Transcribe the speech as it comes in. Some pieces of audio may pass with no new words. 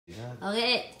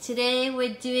Okay, today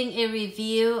we're doing a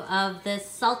review of the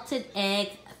salted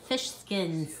egg fish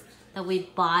skins that we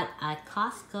bought at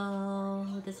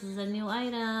Costco. This is a new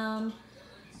item.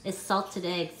 It's salted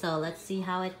egg, so let's see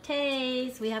how it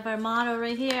tastes. We have our model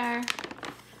right here.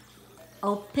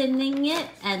 Opening it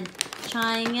and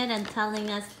trying it and telling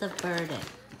us the verdict.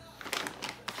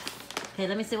 Okay,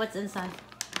 let me see what's inside.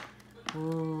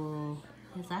 Ooh,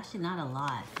 it's actually not a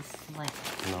lot. It's like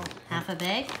half a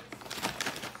bag.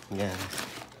 Yeah.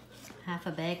 Half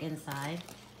a bag inside.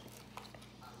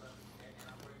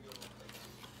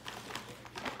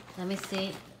 Let me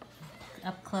see.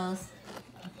 Up close.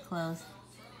 Up close.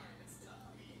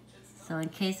 So in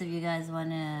case if you guys want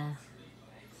to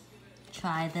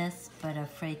try this but are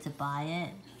afraid to buy it,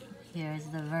 here's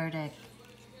the verdict.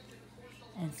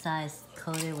 Inside is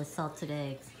coated with salted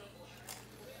eggs.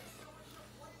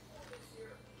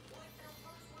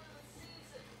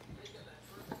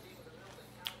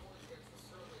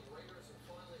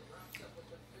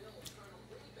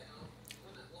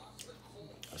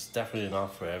 It's definitely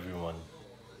not for everyone.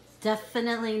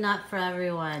 Definitely not for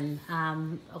everyone.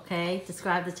 Okay,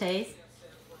 describe the taste.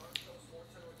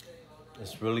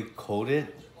 It's really coated.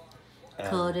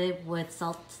 Coated with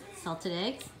salted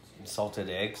eggs. Salted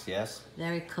eggs, yes.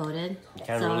 Very coated.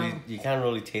 You can't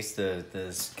really taste the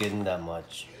skin that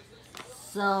much.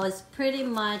 So it's pretty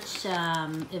much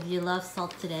if you love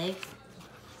salted eggs,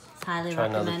 it's highly Try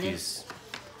recommended. another piece.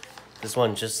 This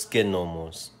one just skin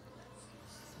almost.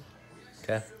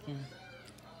 Okay.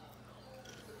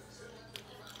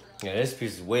 Yeah, this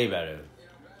piece is way better.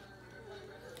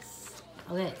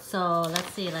 Okay, so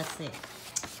let's see.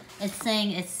 It's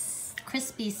saying it's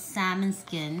crispy salmon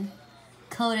skin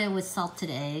coated with salted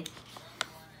egg.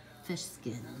 Fish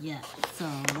skin, yeah. So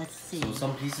let's see. So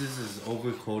some pieces is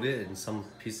over coated and some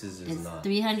pieces is not. It's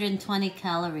 320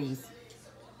 calories.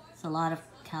 It's a lot of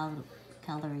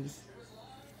calories.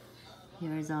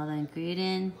 Here's all the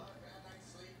ingredients.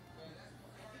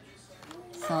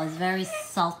 So it's very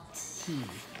salty.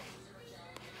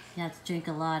 You have to drink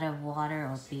a lot of water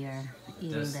or beer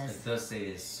eating this. It does say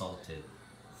it's salted.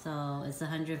 So it's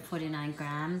 149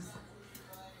 grams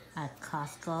at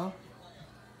Costco.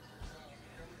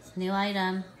 It's a new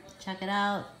item. Check it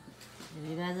out if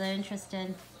you guys are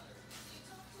interested.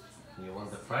 You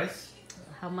want the price?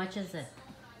 How much is it?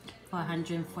 For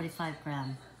 145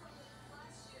 grams.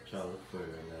 Try to look for it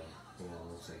right now. Hang on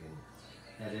 1 second.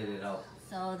 Edit it out.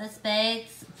 So this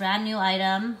bag's brand new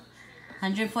item.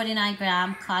 149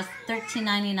 grams, cost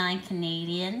 $13.99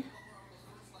 Canadian.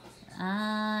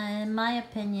 In my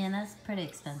opinion, that's pretty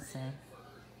expensive.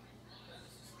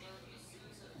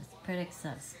 It's pretty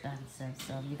expensive.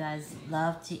 So if you guys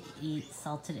love to eat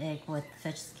salted egg with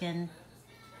fish skin,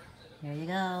 here you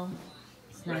go.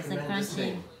 It's nice and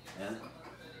crunchy.